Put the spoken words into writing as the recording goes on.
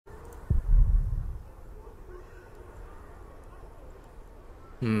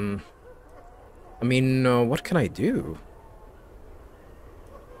Hmm. I mean, what can I do?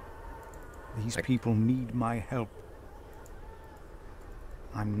 These people need my help.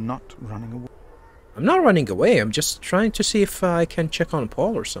 I'm not running away. I'm not running away. I'm just trying to see if I can check on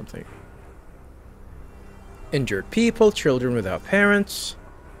Paul or something. Injured people, children without parents.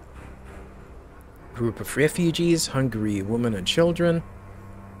 Group of refugees, hungry women and children.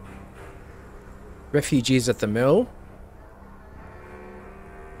 Refugees at the mill.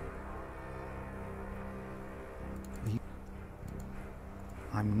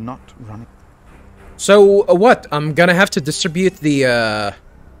 I'm not running. So, what? I'm gonna have to distribute the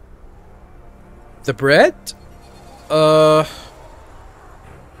bread? I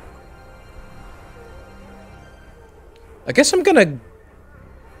guess I'm gonna...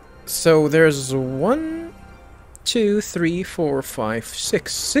 So, there's 1, 2, 3, 4, 5,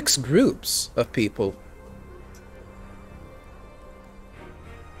 6. 6 groups of people.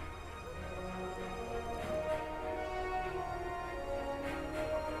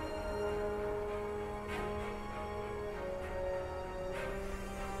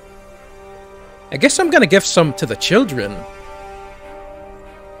 I guess I'm gonna give some to the children.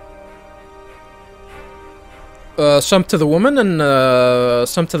 Some to the woman and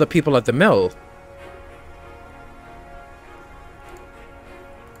some to the people at the mill.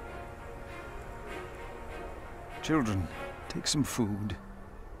 Children, take some food.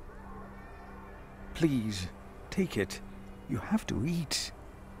 Please, take it. You have to eat.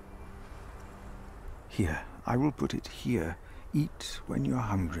 Here, I will put it here. Eat when you're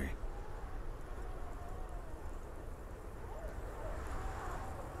hungry.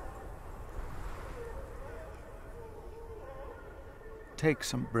 Take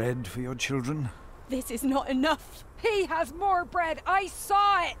some bread for your children. This is not enough. He has more bread. I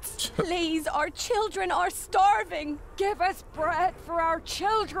saw it. Please, our children are starving. Give us bread for our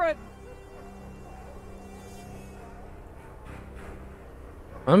children.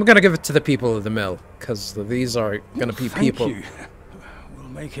 I'm gonna give it to the people of the mill, because these are gonna be people. Thank you. We'll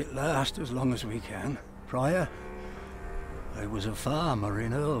make it last as long as we can. Prior, I was a farmer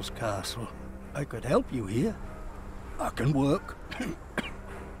in Earl's Castle. I could help you here. I can work.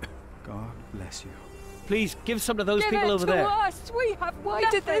 God bless you. Please, give some to those Give people it over to there. us. We have Why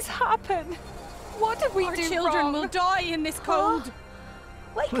did this happen? What did we Our do children wrong? will die in this cold.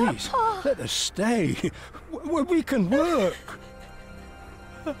 Wake Please, up, Pa! let us stay. We can work.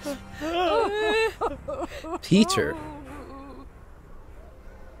 Peter.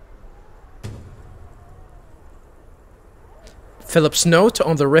 Philip's note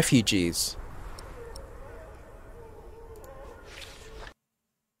on the refugees.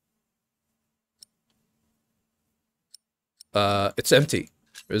 It's empty.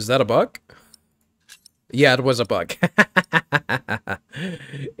 Is that a bug? Yeah, it was a bug.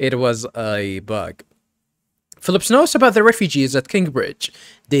 It was a bug. Philip's notes about the refugees at Kingbridge,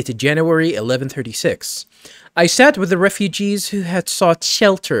 dated January 1136. I sat with the refugees who had sought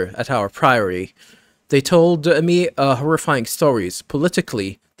shelter at our priory. They told me horrifying stories.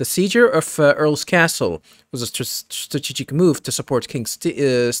 Politically, the seizure of Earl's Castle was a strategic move to support King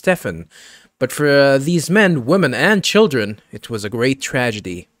Stephen. But for these men, women, and children, it was a great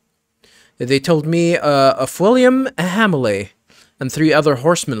tragedy. They told me of William Hamley and 3 other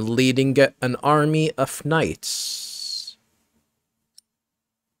horsemen leading an army of knights.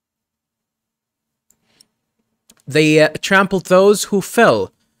 They trampled those who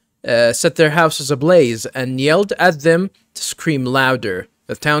fell, set their houses ablaze, and yelled at them to scream louder.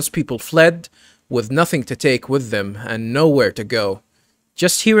 The townspeople fled, with nothing to take with them and nowhere to go.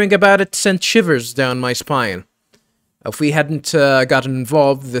 Just hearing about it sent shivers down my spine. If we hadn't gotten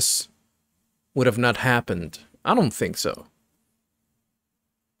involved, this would have not happened. I don't think so.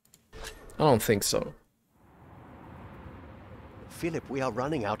 I don't think so. Philip, we are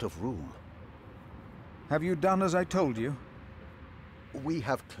running out of room. Have you done as I told you? We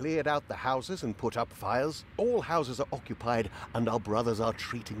have cleared out the houses and put up fires. All houses are occupied, and our brothers are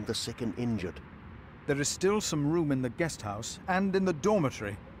treating the sick and injured. There is still some room in the guest house and in the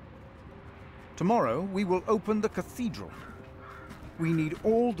dormitory. Tomorrow, we will open the cathedral. We need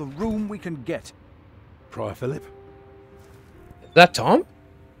all the room we can get. Prior Philip? Is that Tom?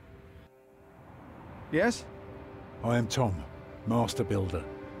 Yes? I am Tom, Master Builder,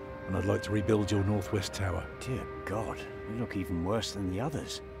 and I'd like to rebuild your northwest tower. Dear God, you look even worse than the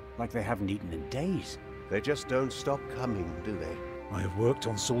others. Like they haven't eaten in days. They just don't stop coming, do they? I have worked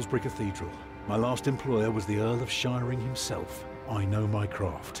on Salisbury Cathedral. My last employer was the Earl of Shiring himself. I know my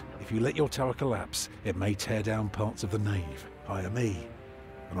craft. If you let your tower collapse, it may tear down parts of the nave. Hire me,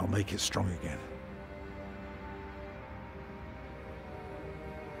 and I'll make it strong again.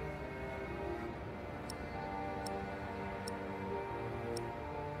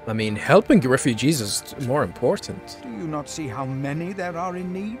 I mean, helping refugees is more important. Do you not see how many there are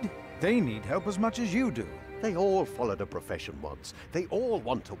in need? They need help as much as you do. They all followed a profession once. They all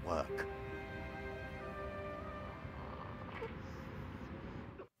want to work.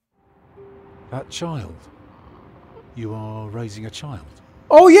 That child. You are raising a child.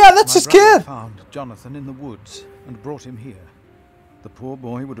 Oh yeah, that's My his brother kid! found Jonathan in the woods and brought him here. The poor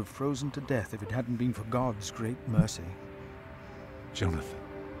boy would have frozen to death if it hadn't been for God's great mercy. Jonathan.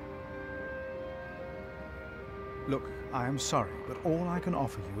 Look, I am sorry, but all I can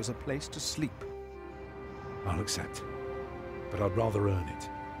offer you is a place to sleep. I'll accept. But I'd rather earn it.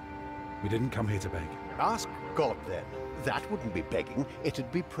 We didn't come here to beg. Ask God then. That wouldn't be begging,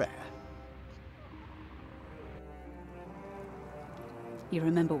 it'd be prayer. You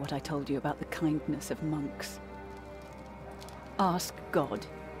remember what I told you about the kindness of monks? Ask God.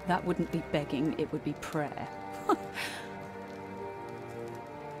 That wouldn't be begging, it would be prayer.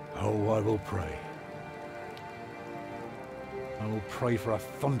 Oh, I will pray. I will pray for a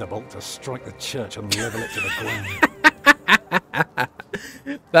thunderbolt to strike the church and level it to the ground.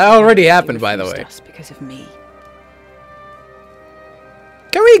 That already happened, by the way. Us because of me.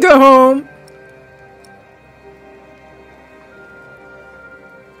 Can we go home?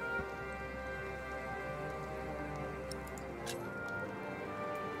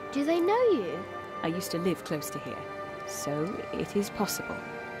 Do they know you? I used to live close to here, so it is possible.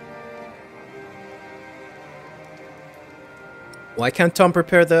 Why can't Tom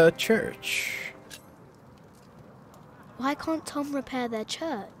prepare the church? Why can't Tom repair their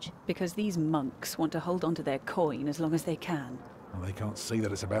church? Because these monks want to hold on to their coin as long as they can. Well, they can't see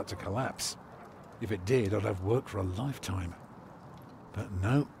that it's about to collapse. If it did, I'd have worked for a lifetime. But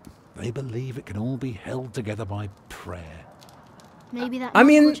no, they believe it can all be held together by prayer. Maybe that I monk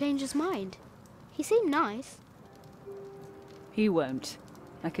mean- will change his mind. He seemed nice. He won't.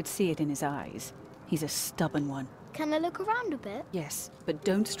 I could see it in his eyes. He's a stubborn one. Can I look around a bit? Yes, but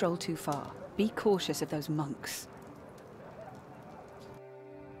don't stroll too far. Be cautious of those monks.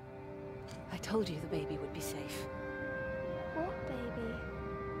 I told you the baby would be safe. What baby?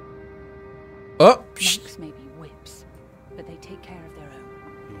 Oh, Monks may be whips, but they take care of their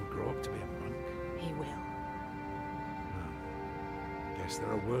own. He will grow up to be a monk. He will. Guess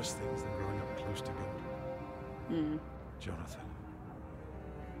there are worse things than growing up close to God. Hmm. Jonathan.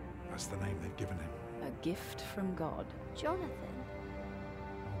 That's the name they've given him. A gift from God. Jonathan.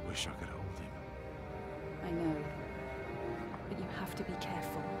 I wish I could hold him. I know. But you have to be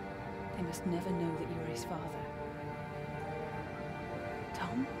careful. They must never know that you're his father.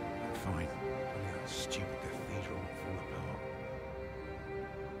 Tom? Fine. Only that stupid cathedral will fall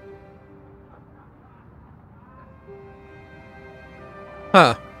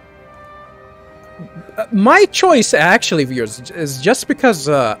apart. huh. My choice, actually, viewers, is just because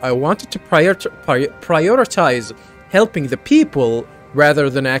I wanted to prioritize helping the people rather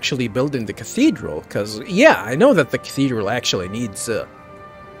than actually building the cathedral. Because, yeah, I know that the cathedral actually needs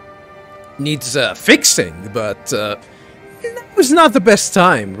fixing, but it was not the best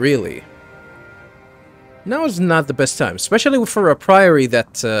time, really. Now is not the best time, especially for a priory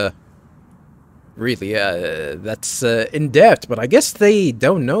that really that's in debt. But I guess they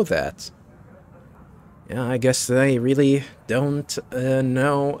don't know that. Yeah, I guess they really don't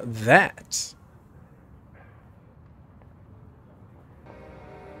know that.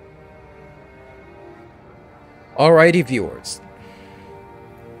 Alrighty, viewers.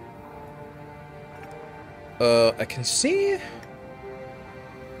 I can see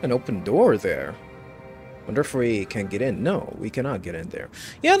an open door there. Wonder if we can get in. No, we cannot get in there.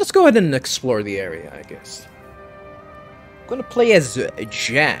 Yeah, let's go ahead and explore the area, I guess. I'm gonna play as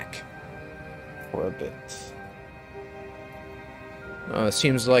Jack for a bit. It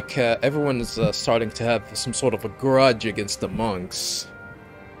seems like everyone's starting to have some sort of a grudge against the monks.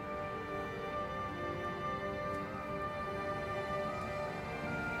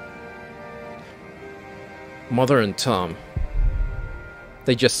 Mother and Tom.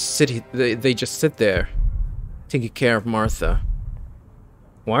 They just sit there, taking care of Martha.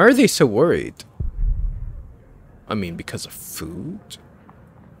 Why are they so worried? I mean, because of food?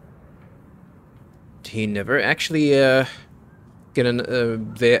 Did he never actually get in?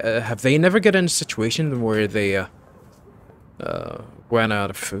 Have they never get in a situation where they ran out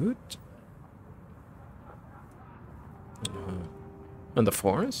of food? In the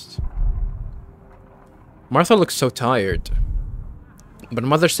forest? Martha looks so tired. But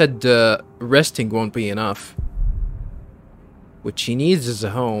Mother said resting won't be enough. What she needs is a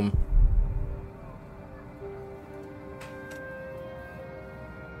home.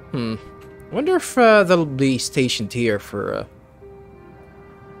 Wonder if they'll be stationed here for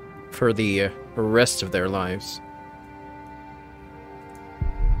for the rest of their lives.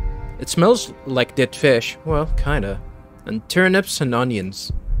 It smells like dead fish. Well, kinda. And turnips and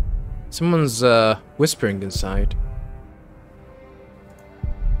onions. Someone's whispering inside.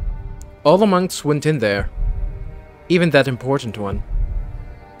 All the monks went in there. Even that important one.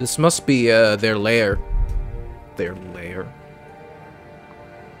 This must be their lair. Their lair.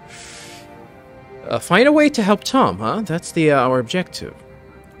 Find a way to help Tom, huh? That's our objective.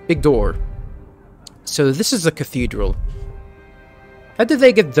 Big door. So this is a cathedral. How did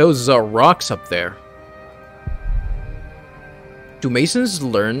they get those rocks up there? Do masons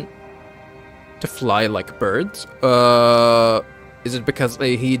learn to fly like birds? Is it because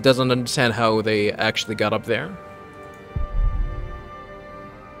he doesn't understand how they actually got up there?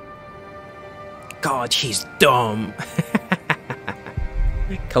 God, she's dumb.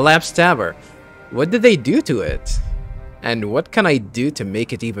 Collapsed tower. What did they do to it? And what can I do to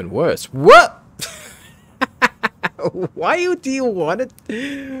make it even worse? What? Why do you want it?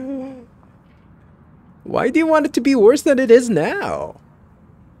 Why do you want it to be worse than it is now?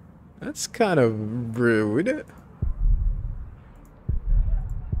 That's kind of rude.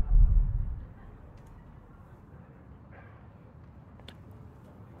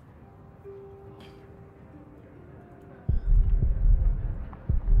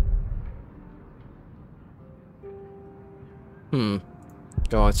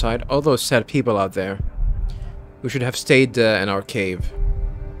 Go outside. All those sad people out there. We should have stayed in our cave.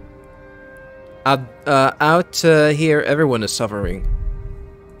 Out here, everyone is suffering.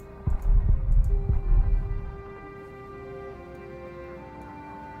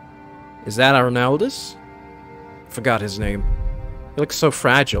 Is that Arnaldus? Forgot his name. He looks so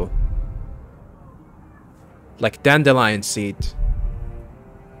fragile. Like dandelion seed.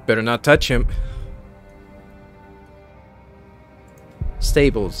 Better not touch him.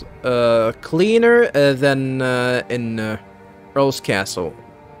 Stables. Cleaner than in Earl's Castle.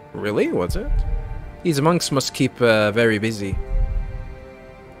 Really? Was it? These monks must keep very busy.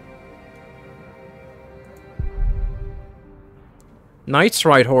 Knights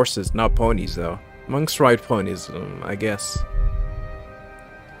ride horses, not ponies, though. Monks ride ponies, I guess.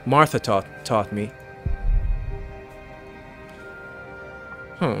 Martha taught me.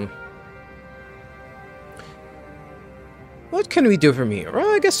 What can we do from here? Well,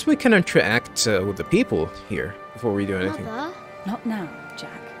 I guess we can interact with the people here before we do anything. Mother? Not now,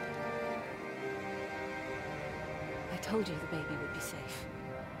 Jack. I told you the baby would be safe.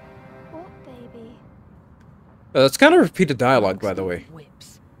 What baby? It's kind of repeated dialogue, by the way.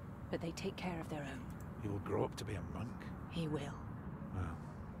 Whips, but they take care of their own. He will grow up to be a monk. He will. Well,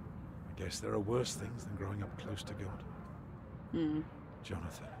 I guess there are worse things than growing up close to God.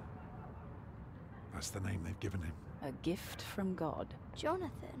 Jonathan. That's the name they've given him. A gift from God.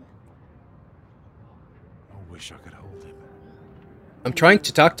 Jonathan. I wish I could hold him. I'm trying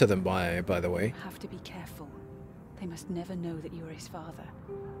to talk to them, by the way. You have to be careful. They must never know that you are his father.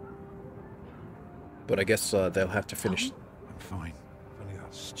 But I guess they'll have to finish. I'm fine. If only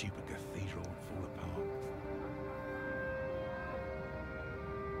that stupid cathedral would fall apart.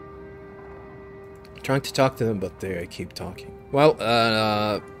 I'm trying to talk to them, but they keep talking. Well,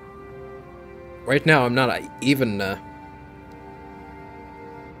 right now I'm not even.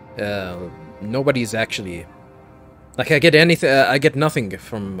 Nobody's actually. Like I get anything. I get nothing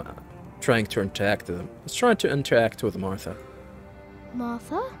from trying to interact with them. Let's try to interact with Martha.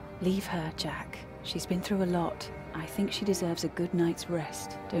 Martha? Leave her, Jack. She's been through a lot. I think she deserves a good night's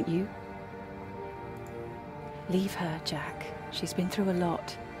rest, don't you? Leave her, Jack. She's been through a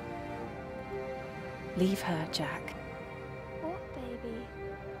lot. Leave her, Jack. What baby?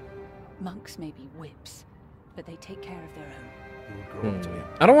 Monks may be whips, but they take care of their own. He will grow up to be a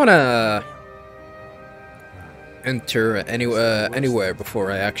I don't want to enter anywhere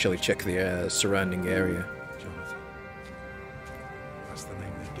before I actually check the surrounding area. Jonathan. That's the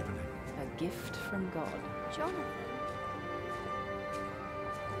name they've given him. A gift from God. Jonathan.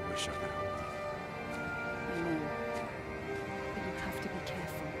 I wish I could hold him. I know. But you have to be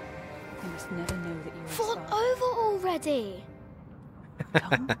careful. They must never know that you are his Fall father. over already!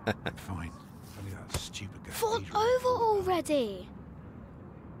 Tom? I'm fine. If only that stupid Fall cathedral. over already!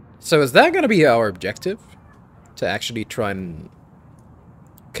 So is that going to be our objective? To actually try and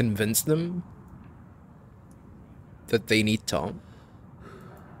convince them that they need Tom?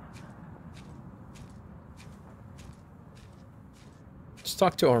 Let's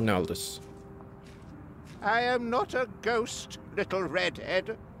talk to Arnaldus. I am not a ghost, little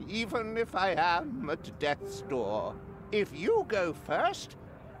redhead, even if I am at death's door. If you go first,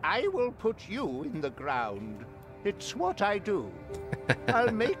 I will put you in the ground. It's what I do.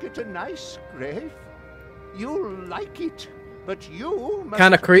 I'll make it a nice grave. You'll like it, but you must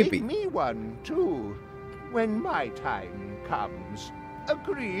Kinda creepy. make me one too, when my time comes.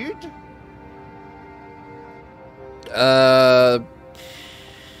 Agreed? I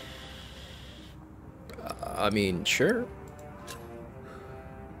mean, sure.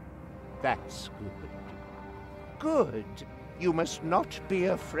 That's good. Good. You must not be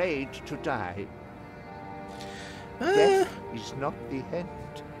afraid to die. Death is not the end.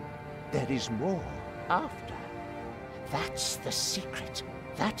 There is more after. That's the secret.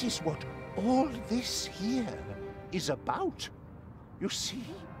 That is what all this here is about. You see?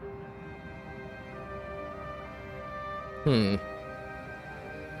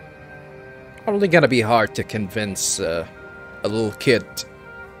 Probably gonna be hard to convince a little kid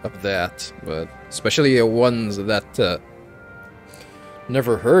of that, but especially ones that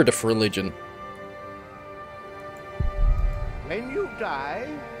never heard of religion. When you die,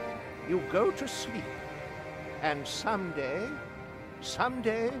 you go to sleep. And someday,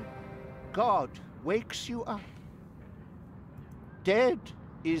 God wakes you up. Dead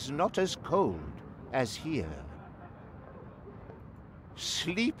is not as cold as here.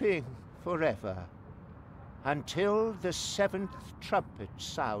 Sleeping forever until the 7th trumpet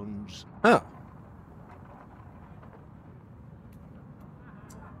sounds. Oh.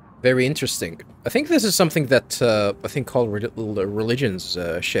 Very interesting. I think this is something that I think all religions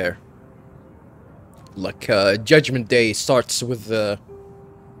share. Like Judgment Day starts with a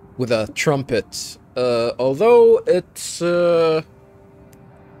trumpet, although it's not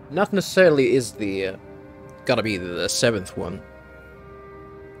necessarily is the gotta be the 7th one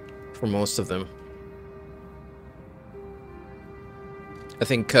for most of them. I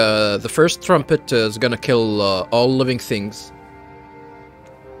think the first trumpet is gonna kill all living things.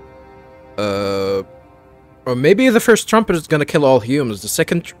 Or maybe the first trumpet is gonna kill all humans. The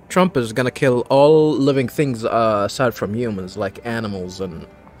second trumpet is gonna kill all living things aside from humans, like animals and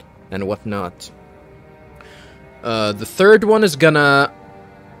whatnot. The third one is gonna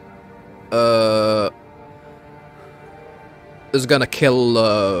kill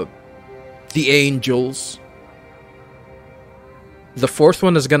the angels. The fourth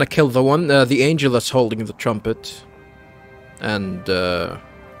one is gonna kill the angel that's holding the trumpet, and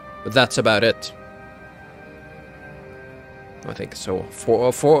that's about it. I think so.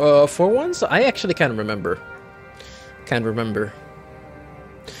 Four ones? I actually can't remember.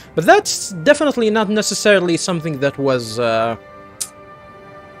 But that's definitely not necessarily something that was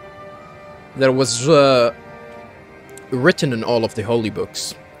written in all of the holy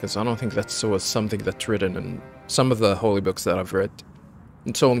books, because I don't think that was something that's written in some of the holy books that I've read.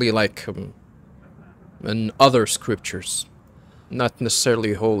 It's only like in other scriptures, not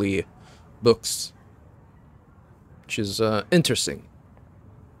necessarily holy books, which is interesting.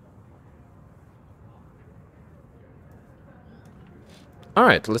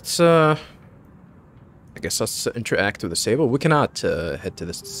 Alright, let's I guess let's interact with the stable. We cannot head to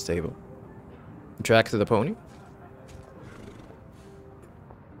this stable. Interact with the pony.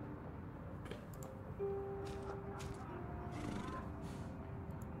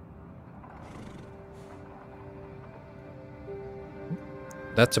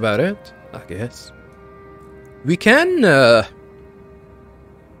 That's about it, I guess. We can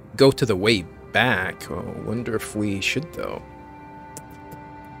go to the way back. I wonder if we should, though.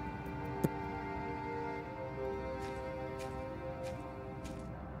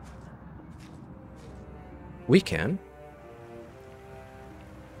 We can.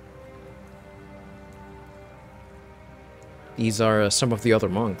 These are some of the other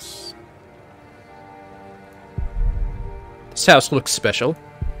monks. This house looks special.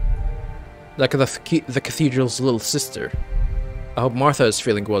 Like the cathedral's little sister. I hope Martha is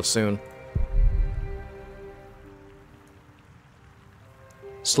feeling well soon.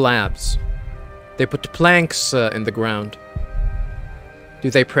 Slabs. They put the planks in the ground. Do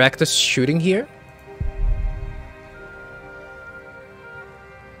they practice shooting here?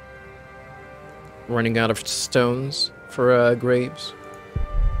 Running out of stones for graves.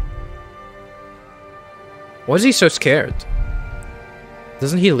 Why is he so scared?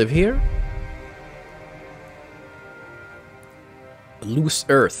 Doesn't he live here? Loose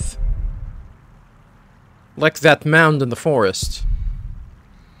earth. Like that mound in the forest.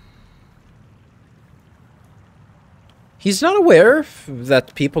 He's not aware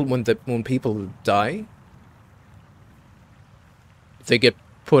that people, when people die, they get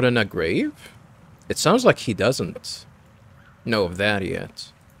put in a grave? It sounds like he doesn't know of that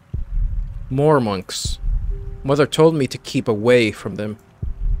yet. More monks. Mother told me to keep away from them.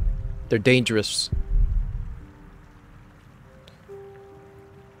 They're dangerous.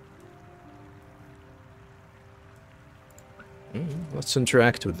 Let's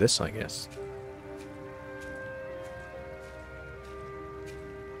interact with this, I guess.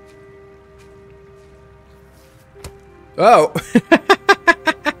 Oh!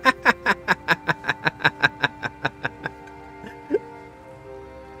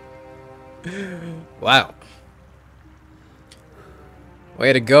 Wow.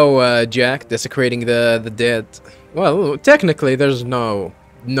 Way to go, Jack, desecrating the dead. Well, technically there's no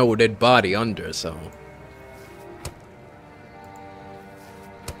dead body under, so...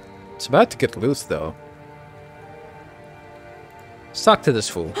 It's about to get loose, though. Let's talk to this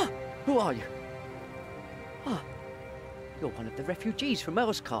fool. Who are you? Oh, you're one of the refugees from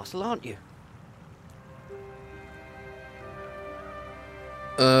Earl's Castle, aren't you?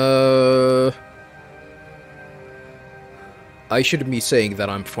 I shouldn't be saying that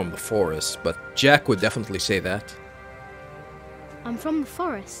I'm from the forest, but Jack would definitely say that. I'm from the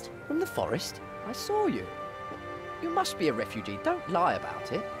forest. From the forest? I saw you. You must be a refugee. Don't lie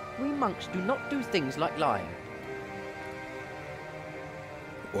about it. We monks do not do things like lying.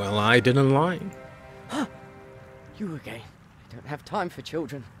 Well, I didn't lie. You again. I don't have time for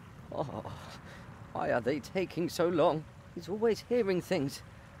children. Oh, why are they taking so long? He's always hearing things.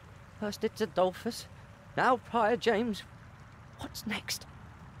 First it's Adolphus, now Prior James. What's next?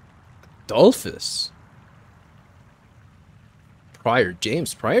 Adolphus? Prior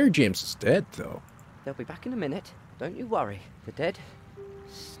James? Prior James is dead, though. They'll be back in a minute. Don't you worry. The dead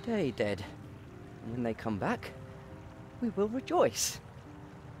stay dead. And when they come back, we will rejoice.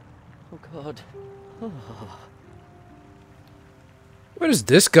 Oh, God. Oh. What is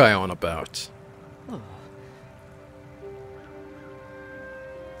this guy on about? Oh.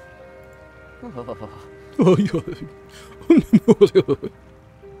 Oh.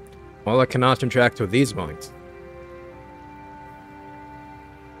 Well, I cannot interact with these monks.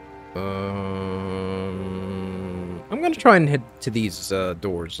 I'm gonna try and head to these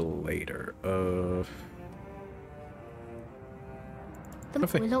doors later. We're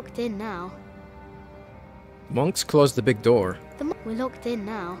locked in now. Monks close the big door. We're locked in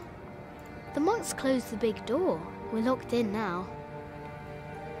now. The monks closed the big door. We're locked in now.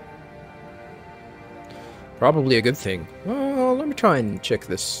 Probably a good thing. Well, let me try and check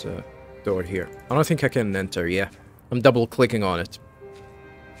this door here. I don't think I can enter, yeah. I'm double clicking on it.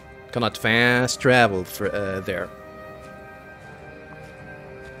 Cannot fast travel for there.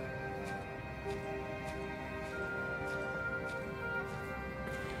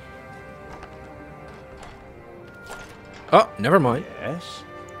 Oh, never mind. Yes?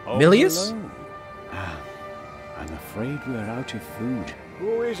 Milius? I'm afraid we're out of food.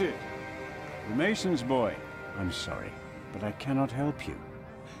 Who is it? The mason's boy. I'm sorry, but I cannot help you.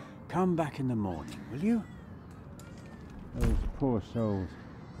 Come back in the morning, will you? Those poor souls.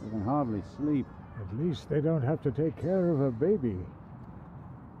 They can hardly sleep. At least they don't have to take care of a baby.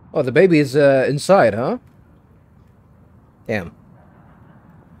 Oh, the baby is inside, huh? Damn.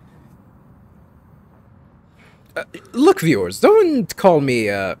 Look, viewers, don't call me,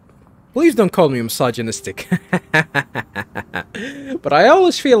 please don't call me misogynistic. But I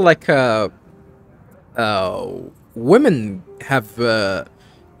always feel like, women have,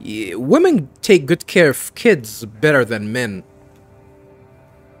 women take good care of kids better than men.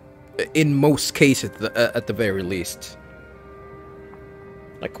 In most cases, at the very least.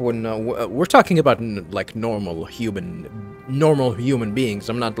 Like when we're talking about like normal human beings.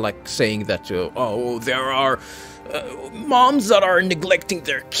 I'm not like saying that oh, there are moms that are neglecting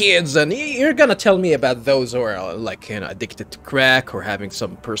their kids, and you're gonna tell me about those who are like, you know, addicted to crack or having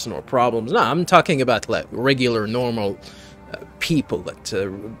some personal problems. No, I'm talking about like regular normal people that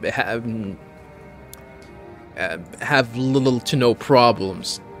have little to no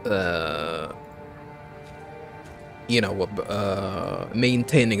problems. You know,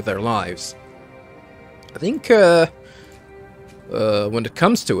 maintaining their lives. I think, when it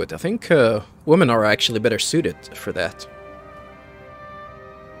comes to it, I think women are actually better suited for that.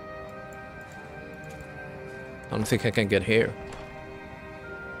 I don't think I can get here.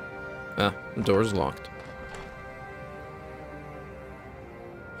 Ah, the door's locked.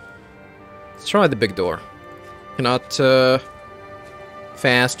 Let's try the big door. Cannot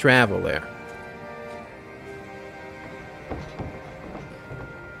fast travel there.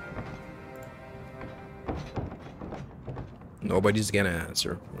 Nobody's gonna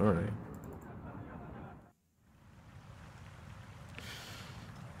answer. Alright.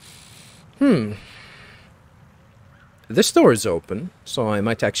 This door is open, so I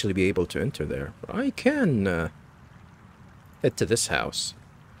might actually be able to enter there. I can head to this house.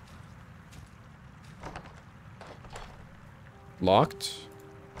 Locked.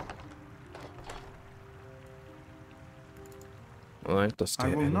 Alright, let's do I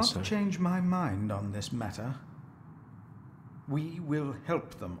it will not inside. change my mind on this matter. We will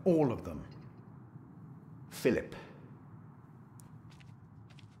help them, all of them. Philip.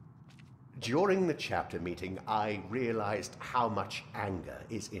 During the chapter meeting, I realized how much anger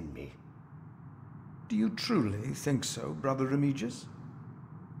is in me. Do you truly think so, Brother Remigius?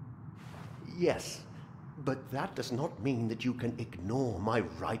 Yes, but that does not mean that you can ignore my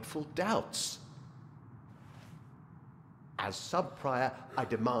rightful doubts. As sub-prior, I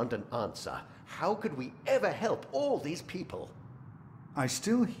demand an answer. How could we ever help all these people? I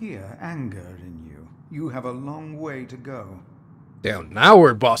still hear anger in you. You have a long way to go. Damn, now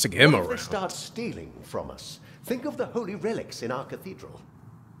we're bossing him What if around. they start stealing from us? Think of the holy relics in our cathedral.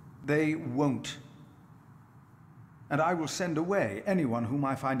 They won't. And I will send away anyone whom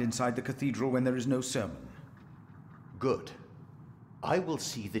I find inside the cathedral when there is no sermon. Good. I will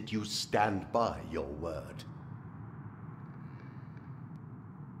see that you stand by your word.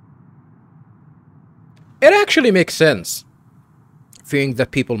 It actually makes sense. Fearing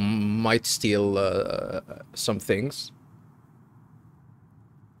that people might steal some things.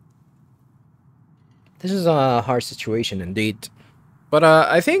 This is a hard situation indeed. But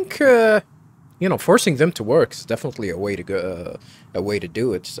I think, you know, forcing them to work is definitely a way to go, a way to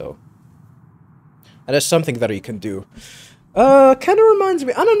do it, so. And that's something that you can do. Kind of reminds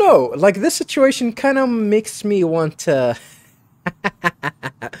me, I don't know, like this situation kind of makes me want to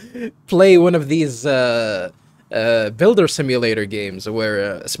play one of these builder simulator games,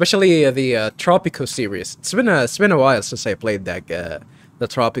 where especially the Tropico series. It's been a while since I played that the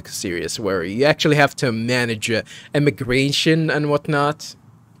Tropico series, where you actually have to manage immigration and whatnot.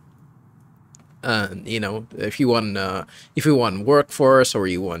 You know, if you want workforce, or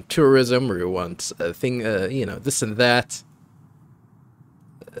you want tourism, or you want a thing, you know, this and that.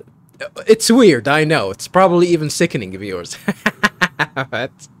 It's weird, I know. It's probably even sickening, viewers.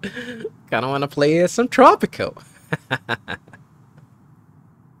 But kind of want to play some Tropico.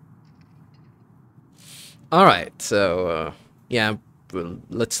 Alright, so, yeah,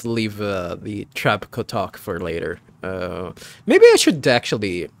 let's leave the Tropico talk for later. Maybe I should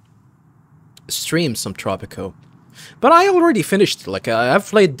actually stream some Tropico. But I already finished. Like I've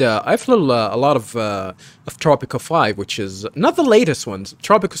played a lot of Tropico 5, which is not the latest one.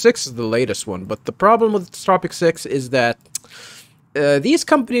 Tropico 6 is the latest one. But the problem with Tropico 6 is that these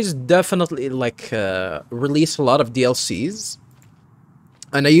companies definitely like release a lot of DLCs,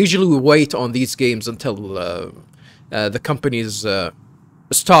 and I usually wait on these games until the companies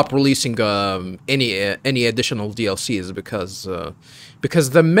stop releasing any additional DLCs, because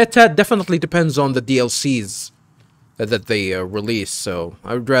the meta definitely depends on the DLCs that they release. So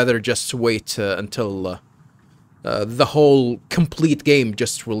I would rather just wait until the whole complete game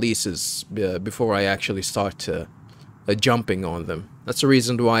just releases before I actually start jumping on them. That's the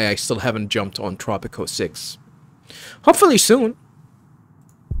reason why I still haven't jumped on Tropico 6. Hopefully soon.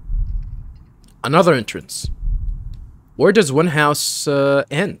 Another entrance. Where does one house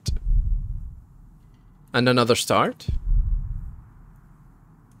end? And another start?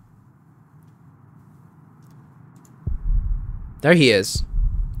 There he is.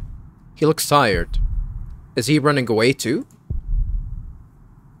 He looks tired. Is he running away too?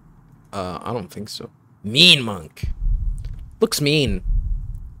 I don't think so. Mean monk. Looks mean.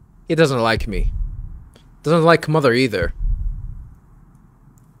 He doesn't like me. Doesn't like Mother either.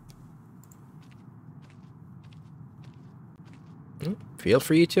 Feel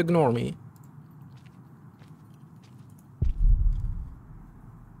free to ignore me.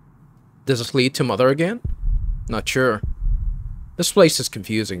 Does it lead to Mother again? Not sure. This place is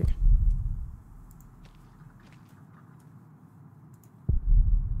confusing.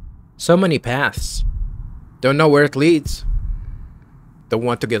 So many paths. Don't know where it leads. Don't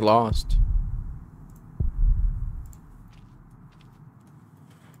want to get lost.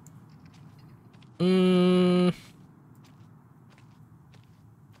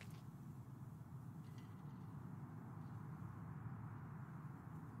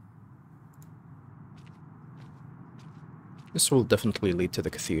 This will definitely lead to the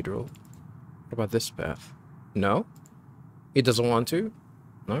cathedral. What about this path? No? He doesn't want to?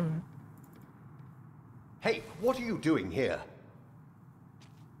 Alright. Hey, what are you doing here?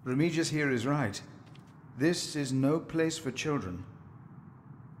 Remigius here is right. This is no place for children.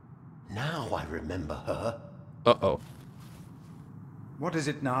 Now I remember her. Uh-oh. What is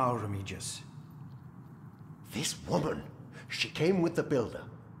it now, Remigius? This woman. She came with the builder.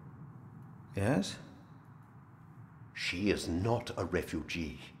 Yes? She is not a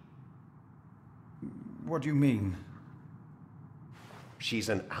refugee. What do you mean? She's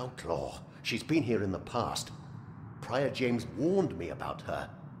an outlaw. She's been here in the past. Prior James warned me about her.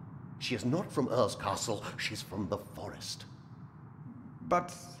 She is not from Earl's Castle, she's from the forest.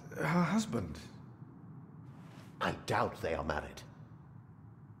 But her husband? I doubt they are married.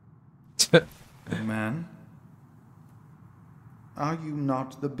 Man, are you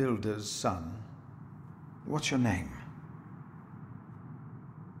not the builder's son? What's your name?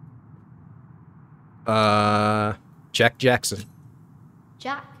 Jack Jackson.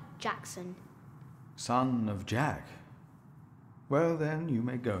 Jack Jackson. Son of Jack. Well then, you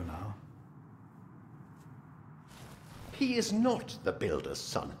may go now. He is not the builder's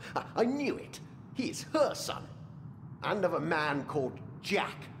son. I knew it. He is her son. And of a man called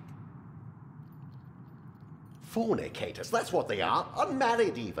Jack. Fornicators, that's what they are.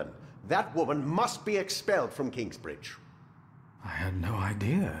 Unmarried even. That woman must be expelled from Kingsbridge. I had no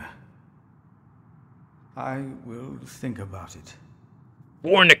idea. I will think about it.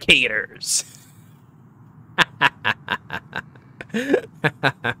 Fornicators.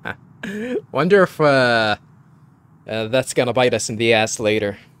 Wonder if that's gonna bite us in the ass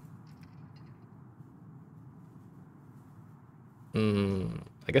later.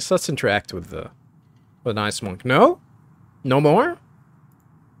 I guess let's interact with the nice monk. No? No more?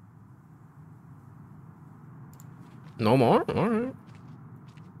 No more? Alright.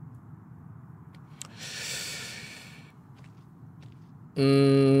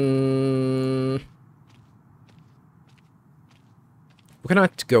 We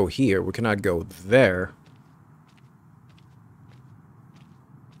cannot go here. We cannot go there.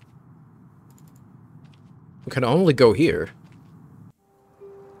 We can only go here.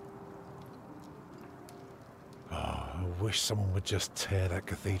 Oh, I wish someone would just tear that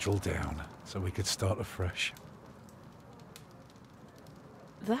cathedral down so we could start afresh.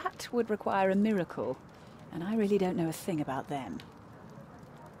 That would require a miracle, and I really don't know a thing about them.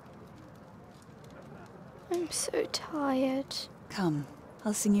 I'm so tired. Come,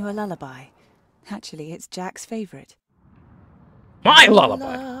 I'll sing you a lullaby. Actually, it's Jack's favourite. My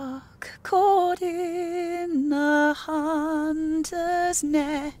lullaby! Lark caught in a hunter's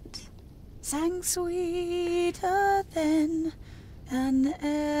net sang sweeter than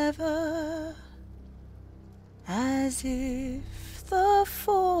ever, as if the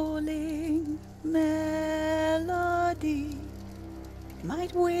falling melody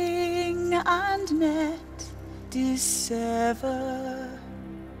might wing and net dissever.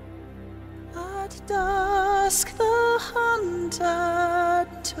 At dusk the hunter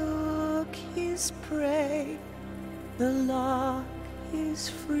took his prey, the lark his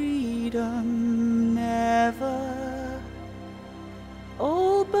freedom never.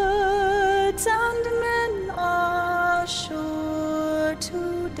 All birds and men are sure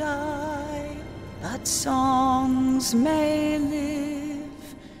to die, but songs may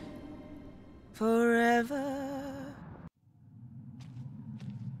live forever.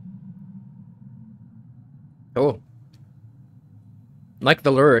 Oh. Like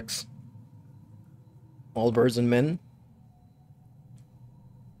the lyrics. All birds and men.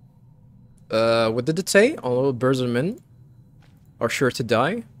 What did it say? All birds and men are sure to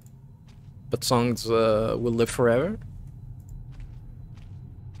die, but songs will live forever.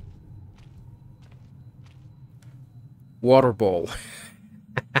 Water bowl.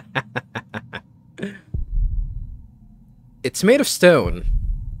 It's made of stone.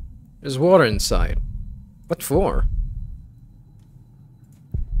 There's water inside. What for?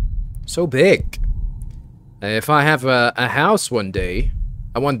 So big. If I have a house one day,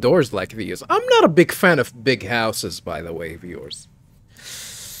 I want doors like these. I'm not a big fan of big houses, by the way, viewers.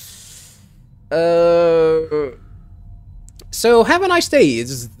 So have a nice day.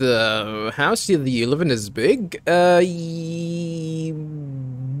 Is the house you live in is big?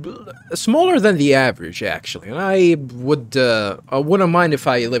 Smaller than the average, actually. And I wouldn't mind if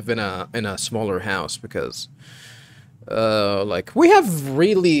I live in a smaller house, because like we have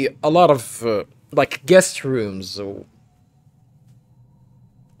really a lot of like guest rooms.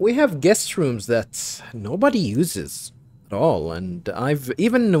 We have guest rooms that nobody uses at all, and I've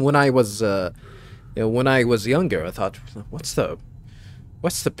even when I was younger, I thought, what's the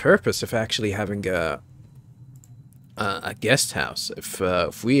purpose of actually having a guest house?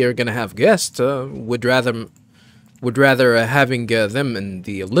 If we are gonna have guests, would rather having them in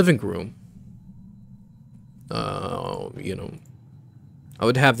the living room. You know, I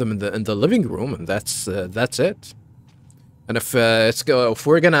would have them in the living room, and that's it. And if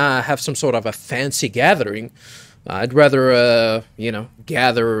we're gonna have some sort of a fancy gathering, I'd rather you know,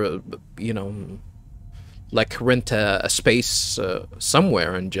 gather you know, like rent a space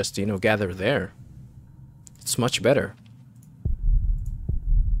somewhere and just, you know, gather there. It's much better.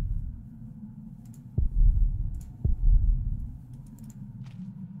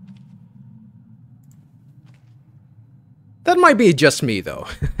 That might be just me, though.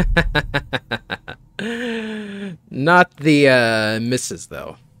 Not the missus,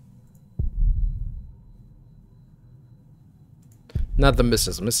 though. Not the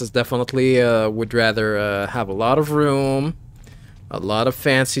missus. Mrs. definitely would rather have a lot of room, a lot of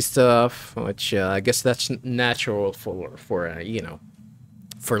fancy stuff, which I guess that's natural for you know,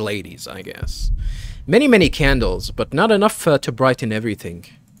 for ladies, I guess. Many, many candles, but not enough to brighten everything.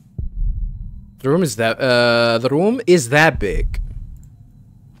 The room is that big.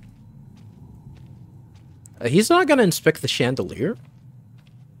 He's not gonna inspect the chandelier.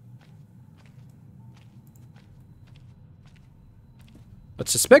 I'd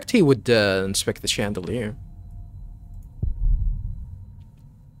suspect he would inspect the chandelier.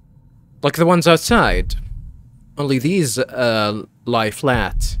 Like the ones outside. Only these lie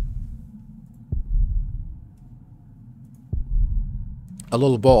flat. A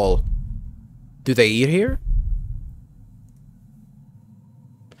little ball. Do they eat here?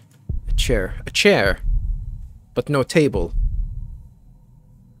 A chair. A chair. But no table.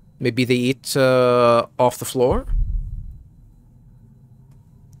 Maybe they eat off the floor?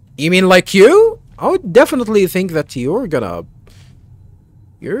 You mean like you? I would definitely think that you're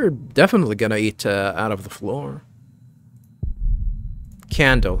definitely gonna eat out of the floor.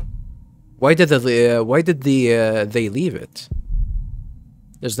 Candle. Why did they leave it?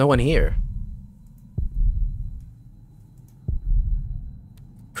 There's no one here.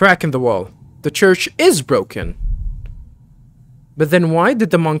 Crack in the wall. The church is broken. But then why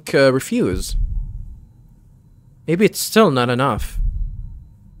did the monk refuse? Maybe it's still not enough.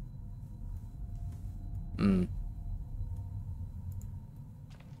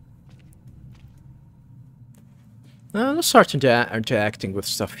 Let's start interacting with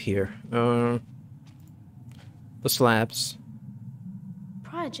stuff here. The slabs.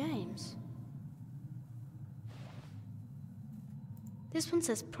 Prior James. This one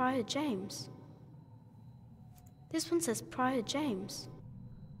says Prior James. This one says Prior James.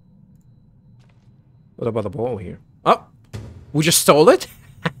 What about the ball here? Oh! We just stole it?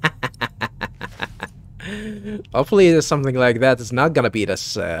 Hopefully there's something like that is not gonna beat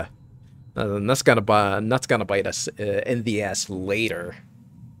us, not gonna bite us in the ass later.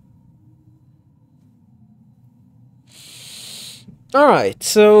 Alright,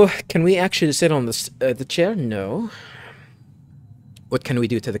 so can we actually sit on the chair? No. What can we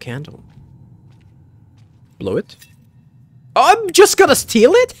do to the candle? Blow it? Oh, I'm just gonna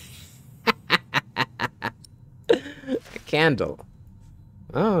steal it? A candle.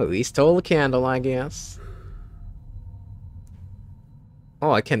 Oh, we stole a candle, I guess.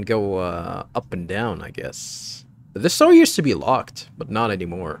 Oh, I can go up and down, I guess. This door used to be locked, but not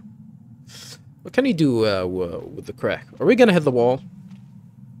anymore. What can you do with the crack? Are we gonna hit the wall?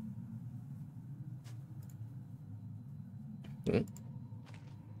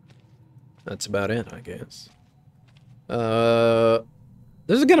 That's about it, I guess.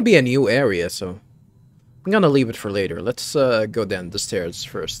 This is gonna be a new area, so I'm gonna leave it for later. Let's go down the stairs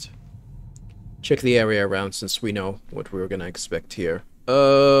first. Check the area around since we know what we're gonna expect here.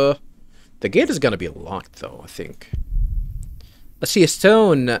 The gate is gonna be locked though, I think. I see a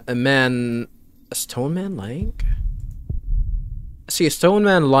stone man lying? I see a stone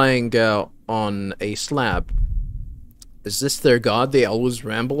man lying on a slab. Is this their god they always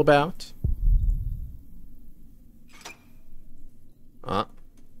ramble about?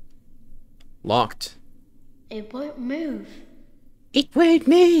 Locked. It won't move. It won't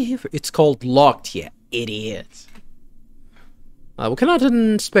move. It's called locked, you idiot. We cannot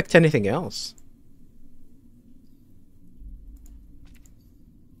inspect anything else.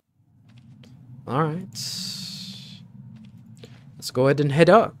 Alright. Let's go ahead and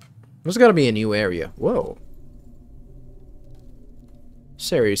head up. There's gotta be a new area. Whoa.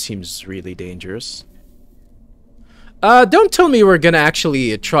 This area seems really dangerous. Don't tell me we're gonna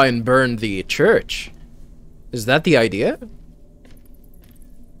actually try and burn the church. Is that the idea?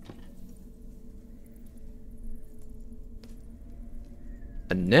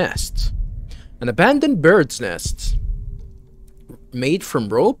 A nest. An abandoned bird's nest. Made from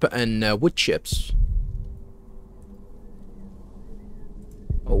rope and wood chips.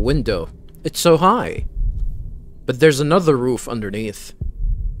 A window. It's so high. But there's another roof underneath.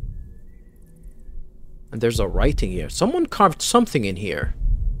 And there's a writing here. Someone carved something in here.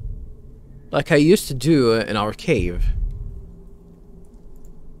 Like I used to do in our cave.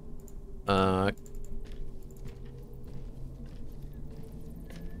 Well,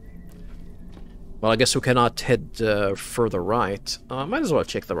 I guess we cannot head further right. Might as well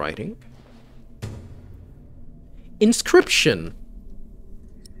check the writing. Inscription.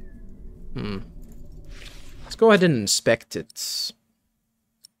 Let's go ahead and inspect it.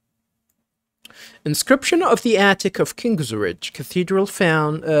 Inscription of the attic of Kingsbridge Cathedral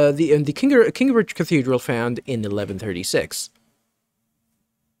found the Kingsbridge Cathedral found in 1136.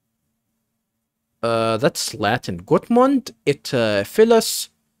 That's Latin. Gutmund it Philus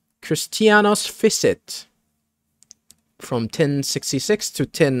Christianus Ficit from 1066 to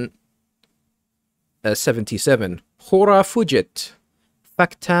 1077. Hora fugit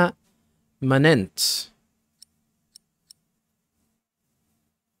facta manent.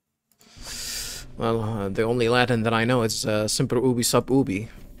 Well, the only Latin that I know is semper ubi sub ubi.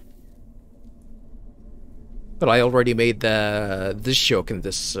 But I already made this joke in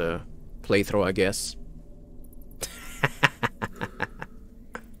this playthrough, I guess.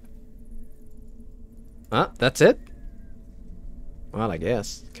 That's it? Well, I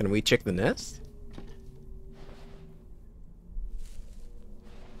guess. Can we check the nest?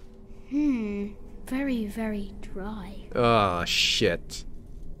 Very, very dry. Oh, shit.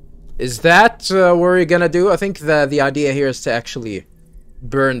 Is that what we're gonna do? I think the idea here is to actually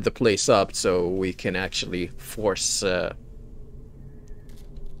burn the place up so we can actually force to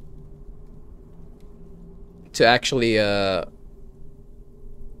actually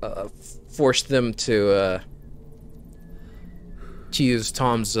force them to use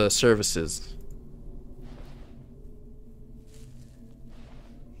Tom's services.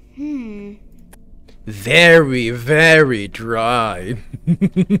 Very, very dry.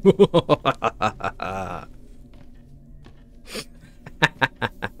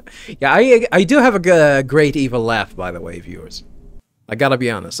 Yeah, I do have a great evil laugh, by the way, viewers. I gotta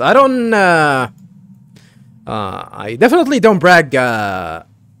be honest. I don't I definitely don't brag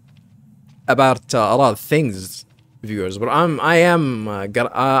about a lot of things, viewers, but I am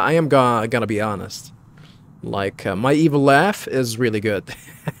gonna be honest. Like my evil laugh is really good.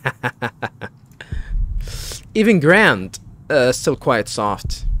 Even Grand, still quite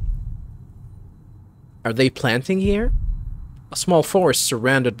soft. Are they planting here? A small forest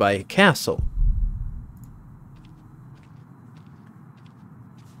surrounded by a castle.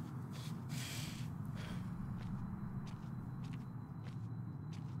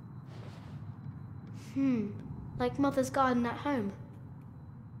 Like Mother's garden at home.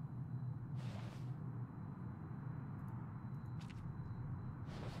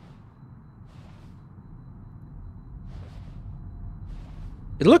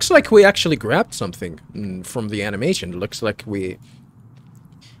 It looks like we actually grabbed something from the animation. It looks like he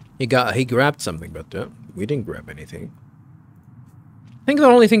grabbed something, but we didn't grab anything. I think the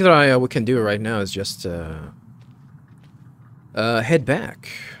only thing that we can do right now is just head back.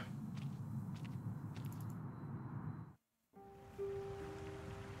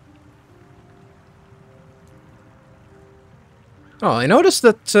 Oh, I noticed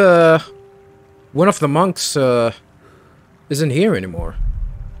that one of the monks isn't here anymore.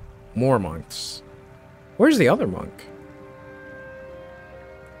 More monks. Where's the other monk?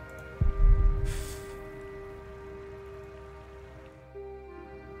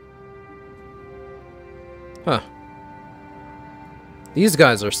 Huh. These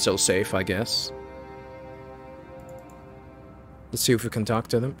guys are still safe, I guess. Let's see if we can talk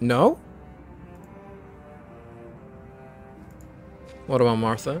to them. No? What about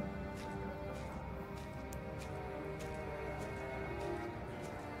Martha?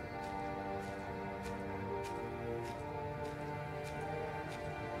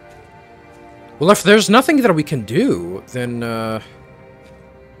 Well, if there's nothing that we can do, then the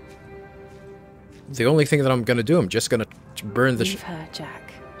only thing that I'm gonna do, I'm just gonna burn the. Leave her,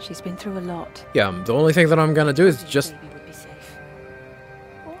 Jack. She's been through a lot. Yeah, the only thing that I'm gonna do is just.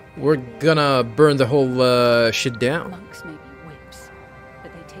 We're gonna burn the whole shit down. Monks may be whips,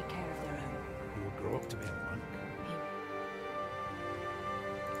 but they take care of their own. You will grow up to be a monk.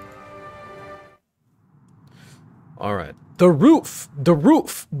 All right. The roof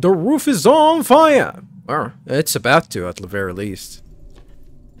is on fire. Or it's about to, at the very least.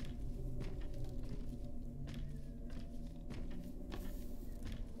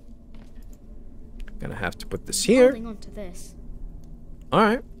 Gonna have to put this here. Holding on to this. All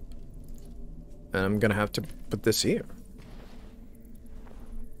right. And I'm gonna have to put this here.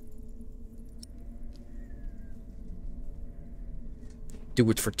 Do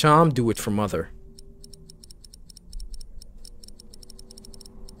it for Tom, do it for Mother.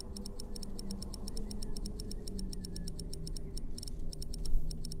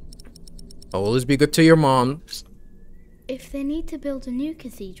 Always be good to your moms. If they need to build a new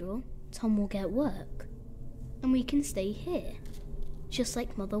cathedral, Tom will get work. And we can stay here. Just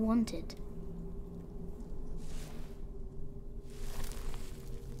like Mother wanted.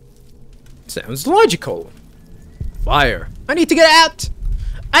 Sounds logical. Fire. I need to get out!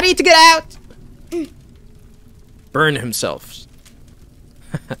 I need to get out! Burn himself.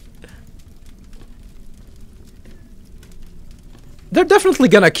 They're definitely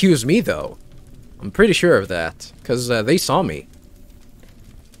gonna accuse me, though. I'm pretty sure of that. Because they saw me.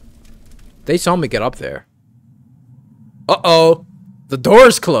 They saw me get up there. Uh-oh. The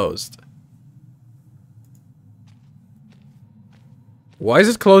door's closed. Why is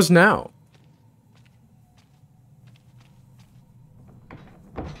it closed now?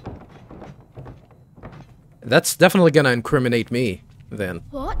 That's definitely gonna incriminate me, then.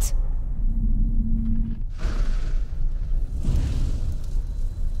 What?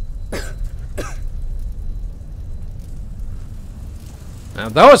 Now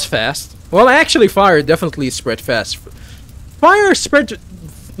that was fast. Well, actually, fire definitely spread fast. Fire spread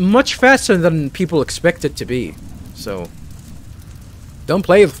much faster than people expect it to be. So, don't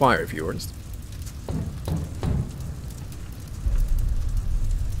play with fire, viewers.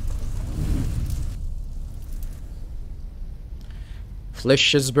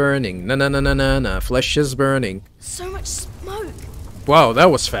 Flesh is burning. Na na na na na na. Flesh is burning. So much smoke. Wow,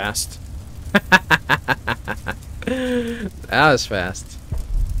 that was fast. That was fast.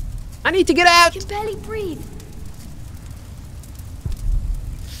 I need to get out! I can barely breathe.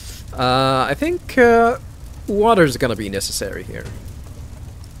 I think water's gonna be necessary here.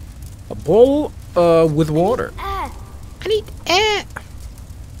 A bowl with water. Air. I need air!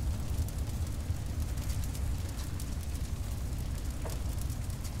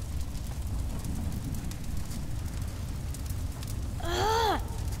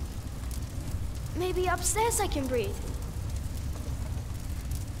 Maybe upstairs I can breathe.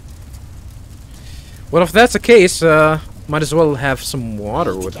 Well, if that's the case, might as well have some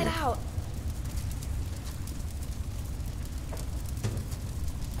water with me. Get out.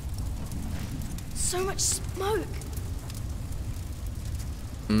 So much smoke.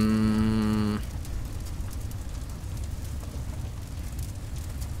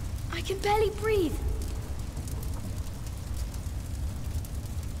 I can barely breathe.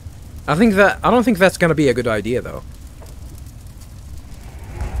 I don't think that's gonna be a good idea, though.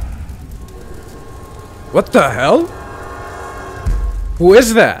 What the hell? Who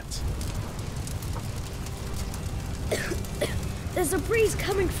is that? There's a breeze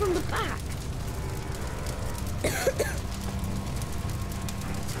coming from the back.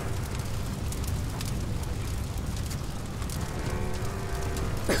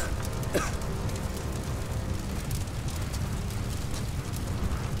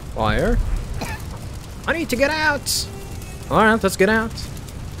 Fire. I need to get out. Alright, let's get out.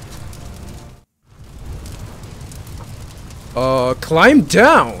 Climb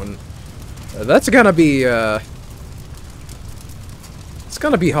down. That's gonna be, it's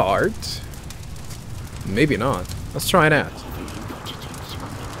gonna be hard. Maybe not. Let's try it out.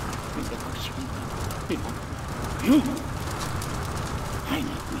 You! I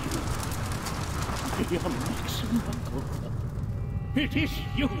know you. Your Maxim uncle. It is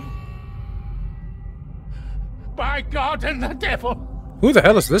you. By God and the devil. Who the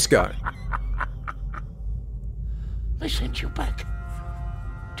hell is this guy? They sent you back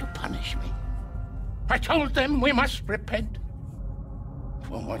to punish me. I told them we must repent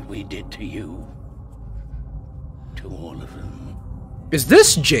for what we did to you. To all of them. Is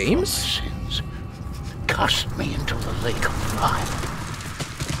this James? Sins cast me into the lake of fire.